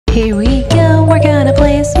Here we go, we're gonna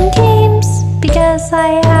play some games because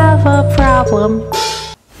I have a problem.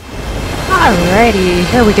 Alrighty,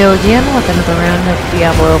 here we go again with another round of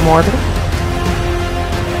Diablo Immortal.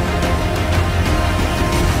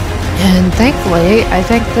 And thankfully, I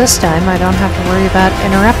think this time I don't have to worry about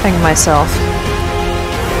interrupting myself.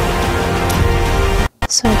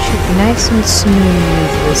 So it should be nice and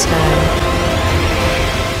smooth this time.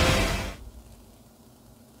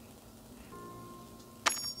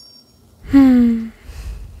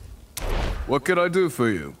 What can I do for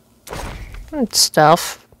you? It's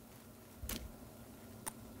stuff.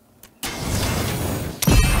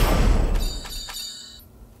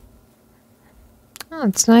 Oh,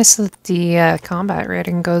 it's nice that the combat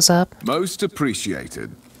rating goes up. Most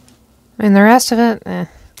appreciated. I mean, the rest of it, eh.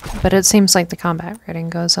 But it seems like the combat rating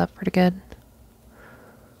goes up pretty good.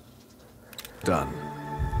 Done.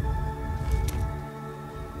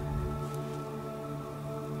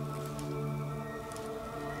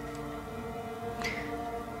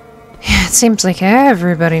 Yeah, it seems like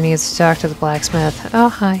everybody needs to talk to the blacksmith. Oh,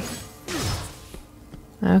 hi.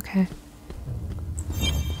 Okay.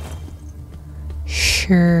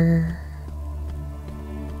 Sure.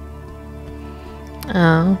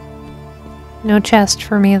 Oh. No chest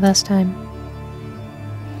for me this time.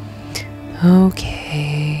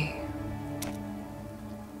 Okay.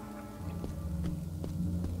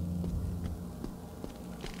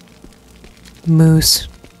 Moose.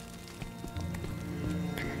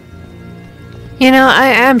 You know,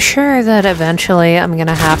 I'm sure that eventually I'm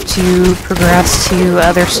gonna have to progress to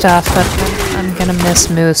other stuff, but I'm gonna miss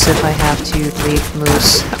Moose if I have to leave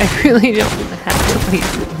Moose. I really don't want to have to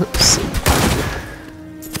leave Moose.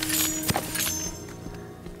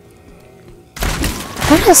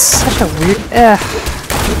 That is such a weird...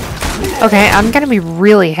 Ugh. Okay, I'm gonna be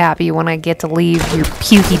really happy when I get to leave your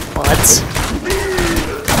pukey butts.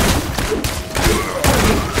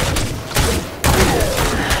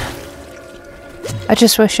 I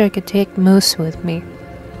just wish I could take Moose with me.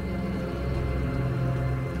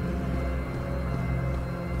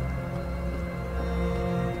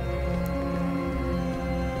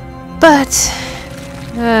 But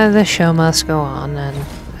the show must go on, and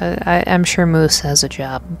I'm sure Moose has a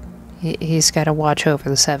job. He's got to watch over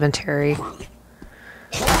the cemetery. Okay.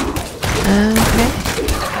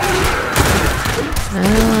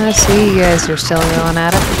 I see you guys are still going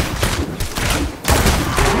at it.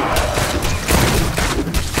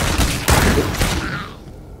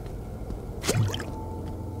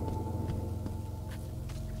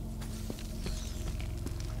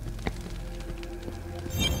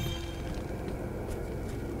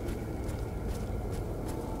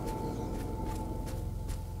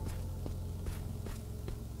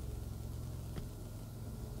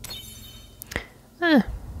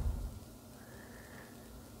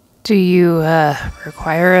 Do you,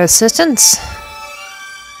 require assistance?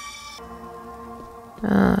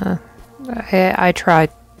 I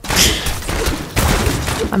tried.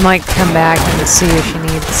 I might come back and see if she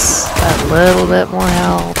needs a little bit more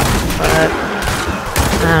help, but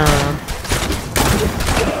I don't know.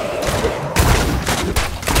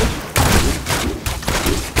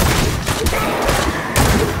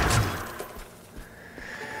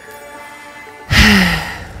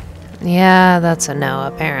 Yeah, that's a no,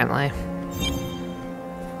 apparently.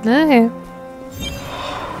 Okay.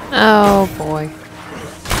 Oh, boy.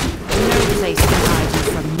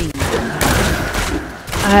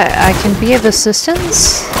 I can be of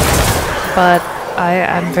assistance, but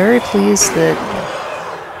I'm very pleased that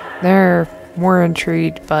they're more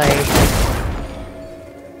intrigued by...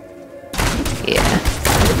 Yeah.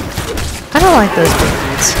 I don't like those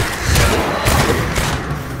babies.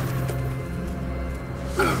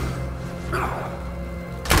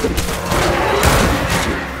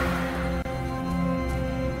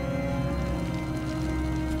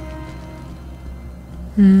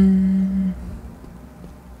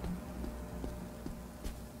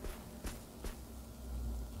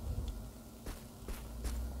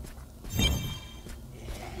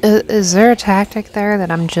 Is there a tactic there that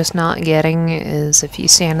I'm just not getting? Is if you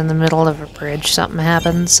stand in the middle of a bridge, something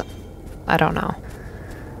happens? I don't know.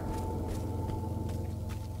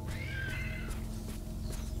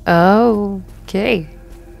 Okay.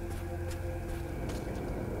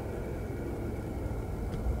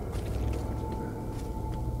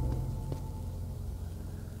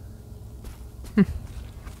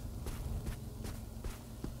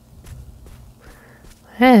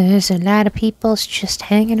 There's a lot of people just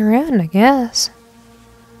hanging around, I guess.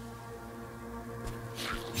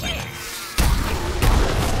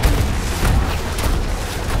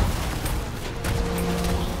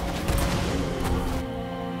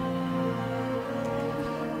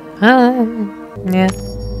 Yeah.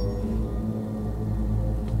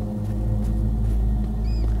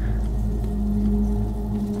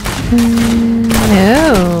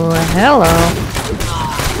 Oh, hello.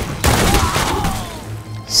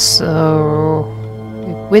 So,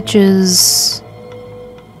 witches.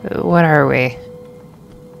 What are we?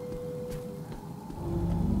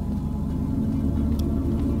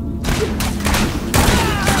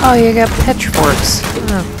 Oh, you got pitchforks.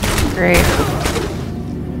 Oh, great.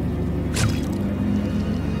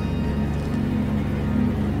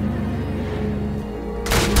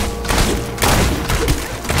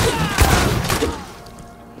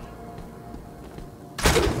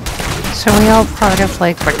 So are we all part of,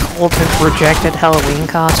 like, the cult of rejected Halloween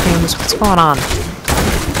costumes? What's going on?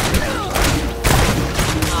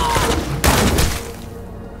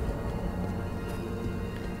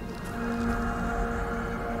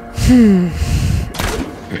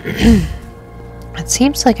 It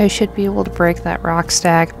seems like I should be able to break that rock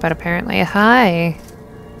stack, but apparently... Hi!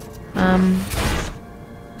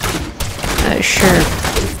 Sure.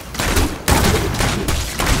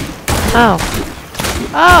 Oh.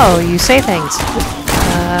 Oh, you say things.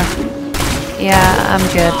 Yeah, I'm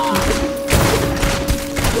good.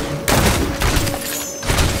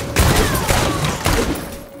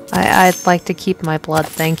 I'd like to keep my blood,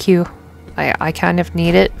 thank you. I kind of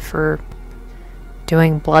need it for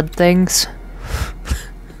doing blood things.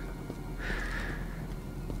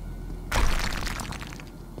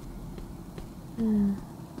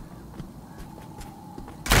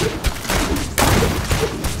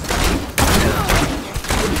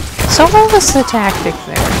 So what was the tactic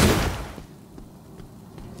there?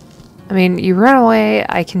 I mean, you run away,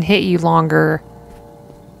 I can hit you longer,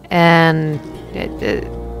 and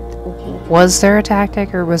was there a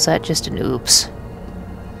tactic, or was that just an oops?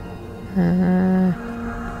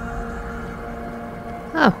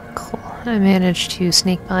 Oh, cool. I managed to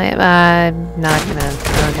sneak by it. I'm not gonna...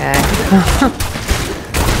 Okay.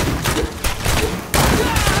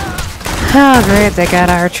 Oh, great, they got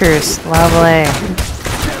archers. Lovely.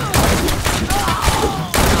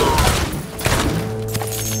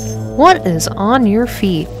 What is on your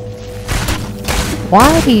feet?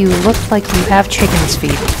 Why do you look like you have chicken's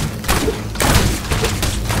feet?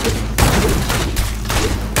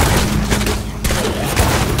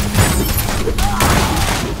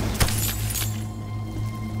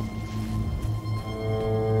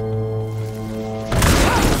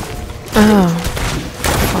 Oh.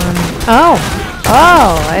 Fun. Oh!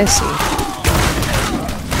 Oh, I see.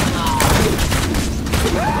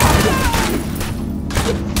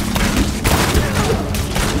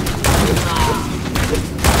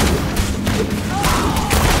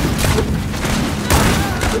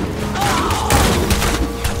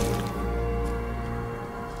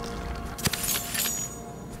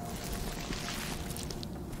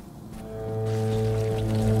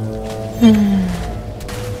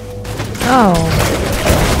 Oh.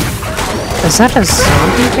 Is that a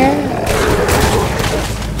zombie bear?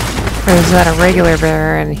 Or is that a regular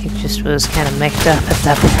bear and he just was kind of mixed up at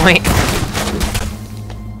that point?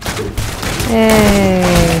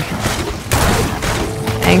 Hey.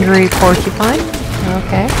 Angry porcupine?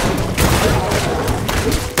 Okay.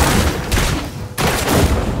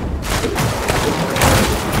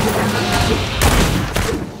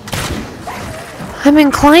 I'm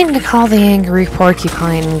inclined to call the angry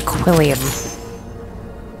porcupine Quilliam.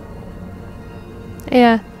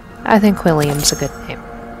 Yeah, I think Quilliam's a good name.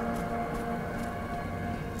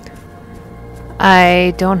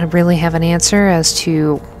 I don't really have an answer as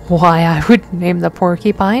to why I would name the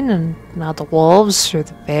porcupine and not the wolves or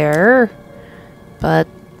the bear, but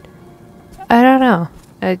I don't know.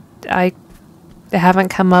 I haven't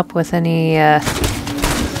come up with any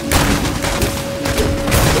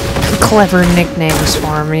clever nicknames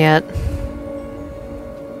for him yet.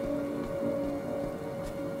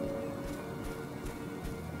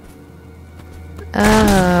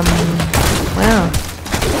 Well.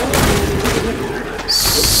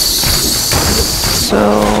 So...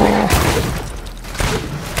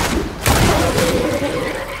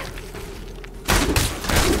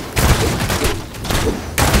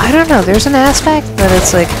 I don't know, there's an aspect that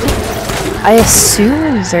it's like, I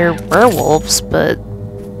assume they're werewolves, but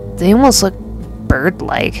they almost look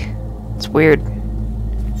bird-like. It's weird.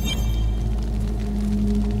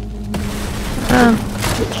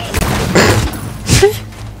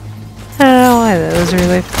 I don't know why, that was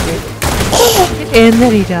really funny. And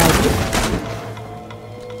then he died.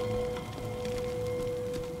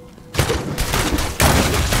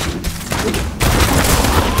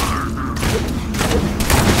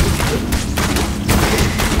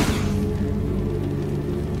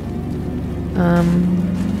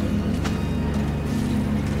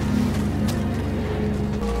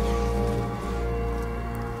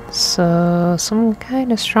 So, some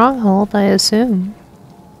kind of stronghold, I assume.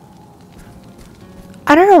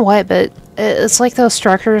 I don't know why, but it's like those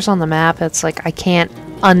structures on the map. It's like I can't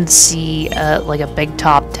unsee like a big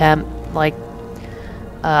top tent, like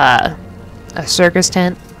a circus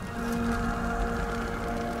tent.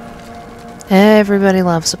 Everybody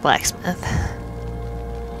loves a blacksmith.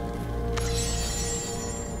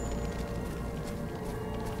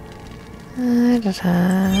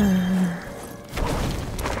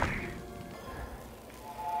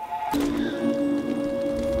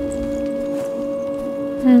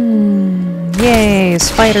 Yay,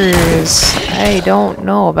 spiders! I don't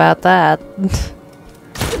know about that.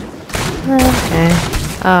 Okay.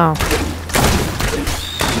 Oh.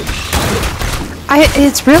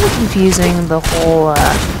 It's really confusing, the whole,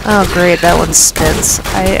 oh great, that one spits.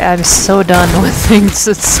 I'm so done with things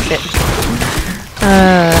that spit.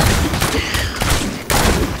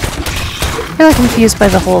 Really confused by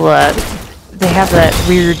the whole, they have that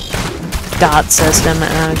weird dot system,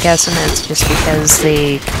 and I'm guessing it's just because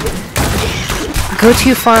they go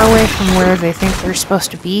too far away from where they think they're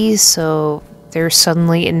supposed to be, so they're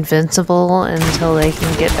suddenly invincible until they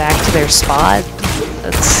can get back to their spot.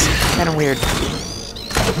 That's kind of weird.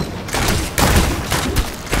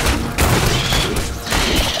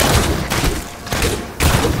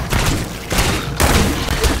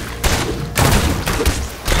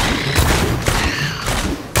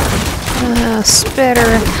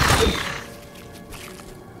 Spitter.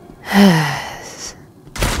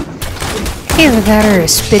 Either that or a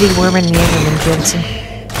spitty worm in Yeoman Jensen.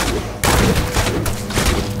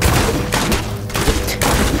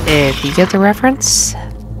 If you get the reference,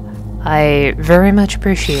 I very much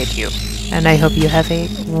appreciate you, and I hope you have a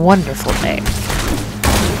wonderful day.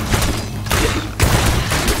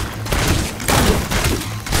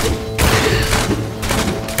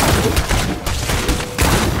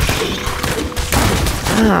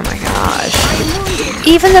 Oh my gosh.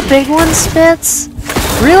 Even the big one spits?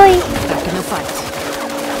 Really? Back in the fight.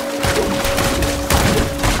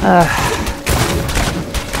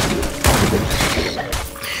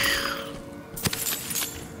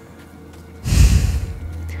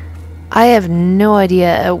 I have no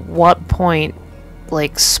idea at what point,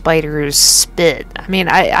 like, spiders spit. I mean,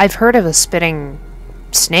 I've heard of a spitting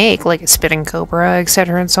snake, like a spitting cobra,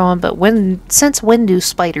 etc. and so on, but since when do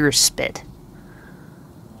spiders spit?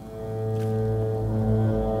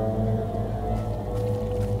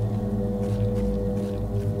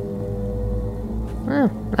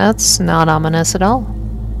 That's not ominous at all.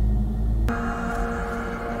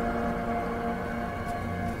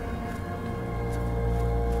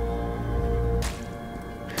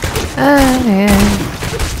 Yeah.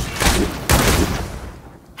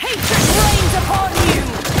 Hatred rains upon you.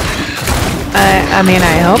 I mean,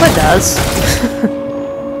 I hope it does.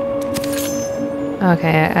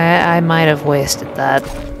 Okay, I might have wasted that.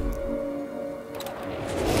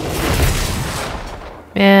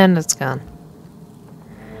 And it's gone.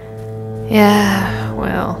 Yeah,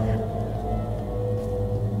 well.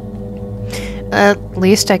 At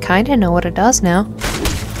least I kinda know what it does now.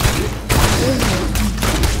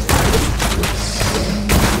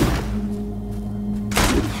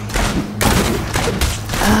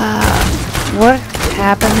 What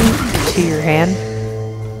happened to your hand?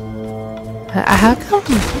 How come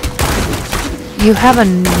you have a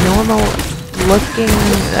normal looking...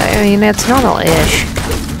 I mean, it's normal-ish.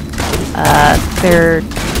 Their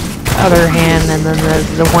other hand, and then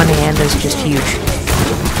the one hand is just huge.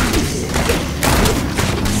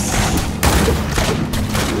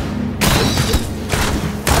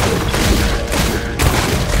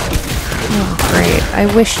 Oh, great. I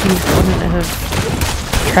wish you wouldn't have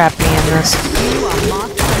trapped me in this. You are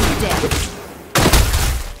marked for death.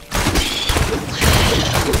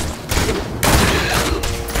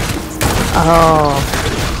 Oh.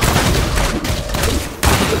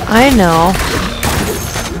 I know.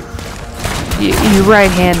 You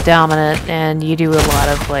right-hand dominant, and you do a lot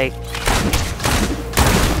of, like...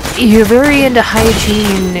 You're very into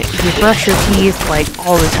hygiene, you brush your teeth, like,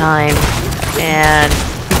 all the time, and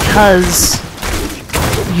because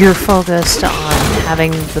you're focused on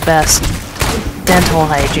having the best dental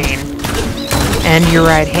hygiene, and you're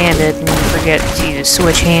right-handed, and you forget to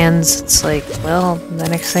switch hands, it's like, well, the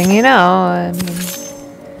next thing you know, I mean...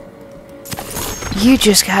 You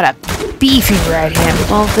just got a beefy right hand.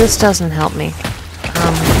 Well, this doesn't help me.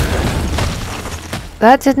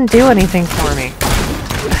 That didn't do anything for me.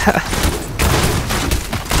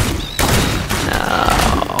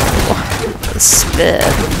 No. Spit.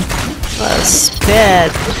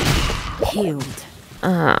 Spit. Healed.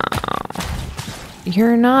 Oh.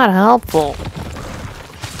 You're not helpful.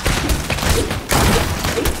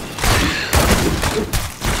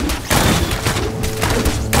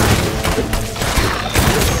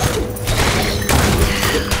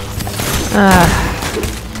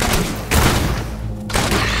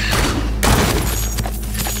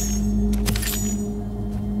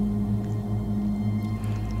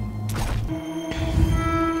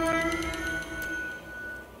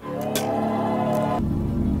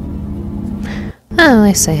 Well, at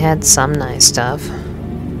least they had some nice stuff.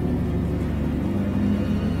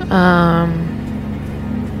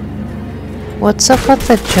 What's up with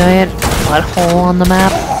the giant butthole on the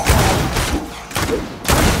map?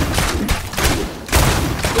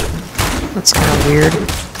 That's kind of weird.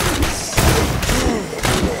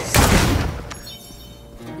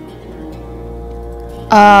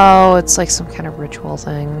 Oh, it's like some kind of ritual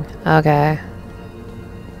thing. Okay.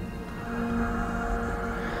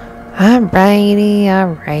 Alrighty,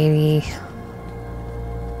 alrighty.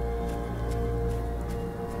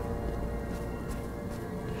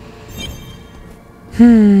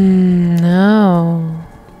 No.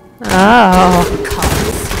 Oh.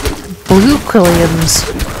 Blue Quilliams.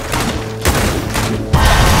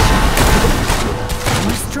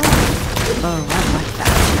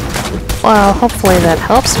 Well, hopefully that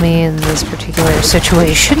helps me in this particular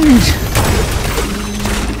situation.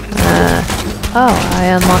 Oh, I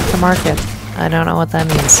unlocked the market. I don't know what that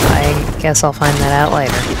means. I guess I'll find that out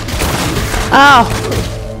later. Oh!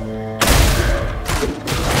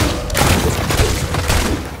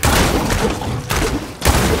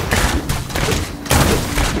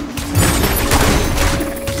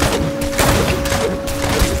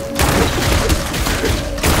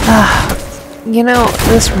 You know,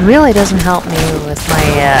 this really doesn't help me with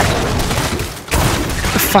my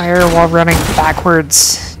fire while running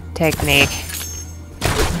backwards technique.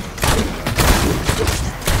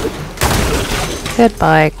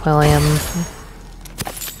 Goodbye, Quilliam.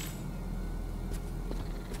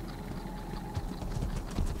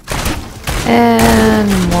 And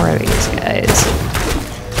more of these guys.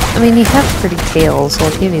 I mean, you have pretty tails, so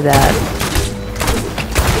I'll give you that.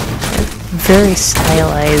 Very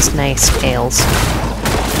stylized, nice tails.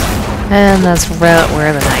 And that's right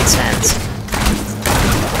where the nice ends.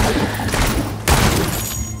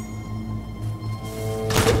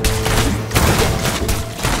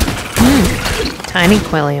 Tiny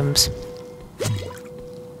Quilliams.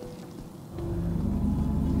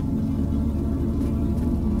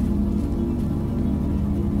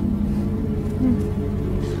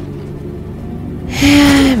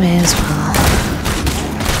 Yeah, I may as well.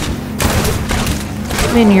 I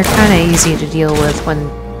mean, you're kind of easy to deal with when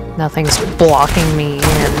nothing's blocking me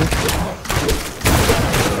in.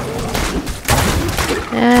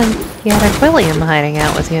 And you had a Quilliam hiding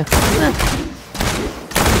out with you.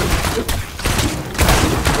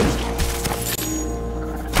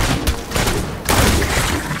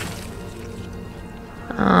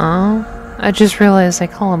 Oh, I just realized I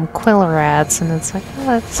call them Quillerats, and it's like, oh,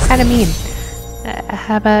 that's kind of mean.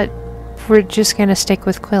 How about we're just gonna stick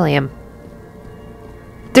with Quilliam?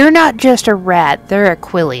 They're not just a rat, they're a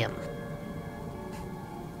Quilliam.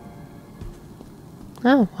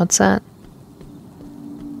 Oh, what's that?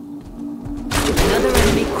 Another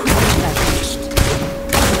enemy quickly vanquished.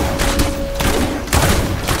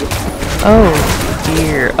 Oh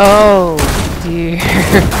dear, oh dear.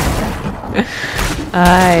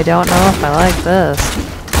 I don't know if I like this.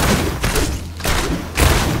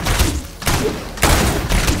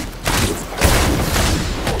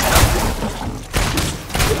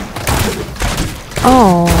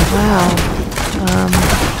 Oh, wow.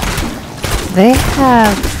 They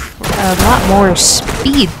have a lot more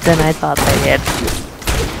speed than I thought they did.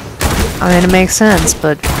 I mean, it makes sense,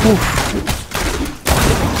 but oof.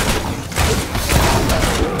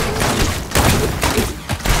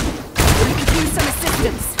 We could use some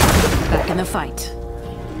assistance. Back in the fight.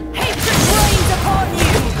 Hatred rains upon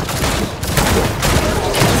you!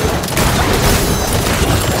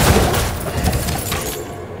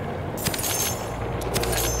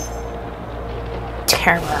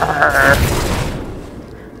 Terror.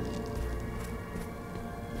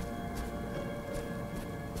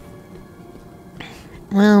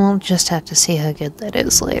 Well, we'll just have to see how good that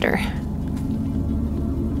is later.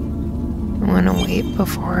 I'm gonna wait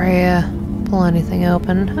before I pull anything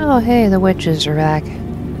open. Oh, hey, the witches are back.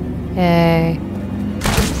 Hey.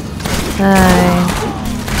 Hi.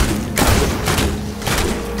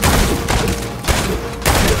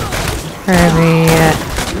 Herbie.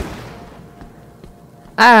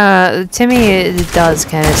 To me, it does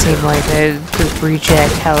kind of seem like a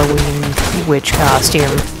reject Halloween witch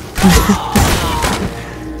costume.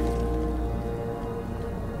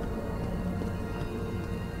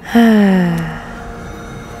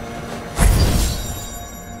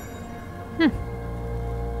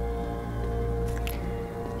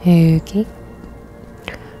 Okay.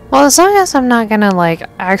 Well, as long as I'm not gonna, like,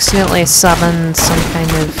 accidentally summon some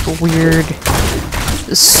kind of weird,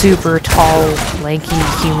 super tall, lanky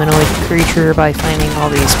humanoid creature by finding all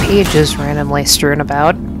these pages randomly strewn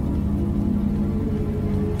about.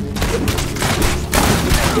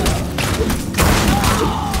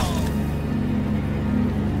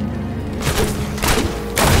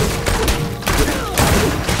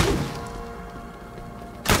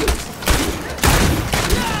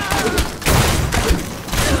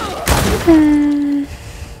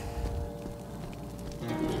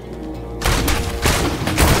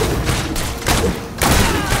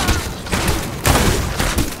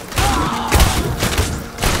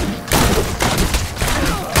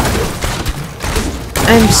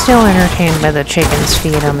 I'm still entertained by the chicken's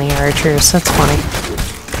feet on the archers, that's funny.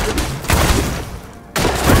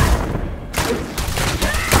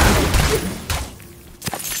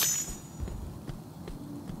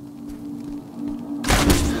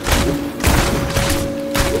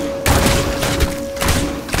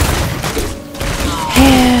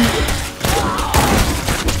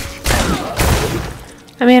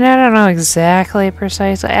 I mean, I don't know exactly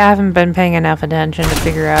precisely. I haven't been paying enough attention to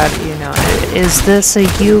figure out, you know, is this a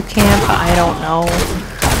U camp? I don't know.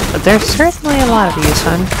 But there's certainly a lot of you,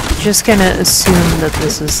 so I'm just gonna assume that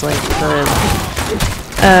this is like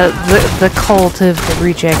the cult of the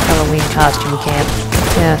reject Halloween costume camp.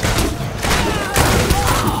 Yeah.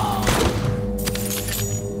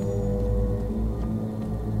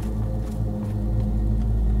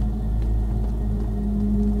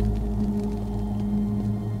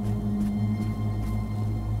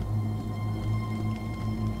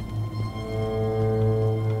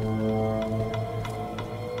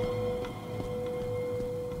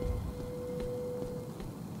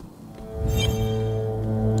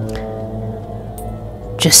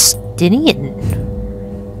 Justinian.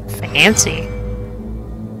 Fancy.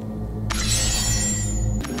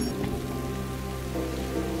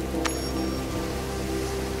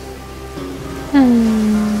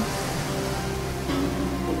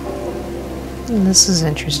 This is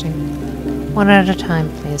interesting. One at a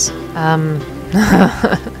time, please.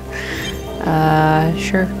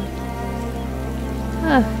 Sure.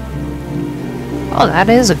 Huh. Oh, that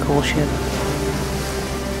is a cool ship.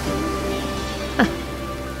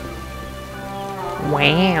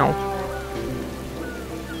 Wow.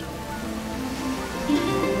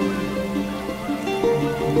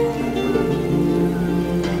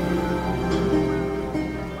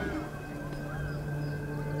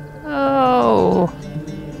 Oh.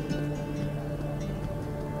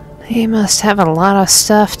 He must have a lot of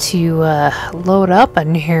stuff to load up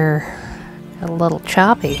in here. A little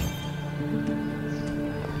choppy.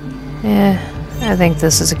 Yeah, I think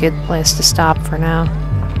this is a good place to stop for now.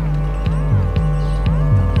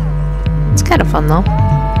 It's kind of fun though.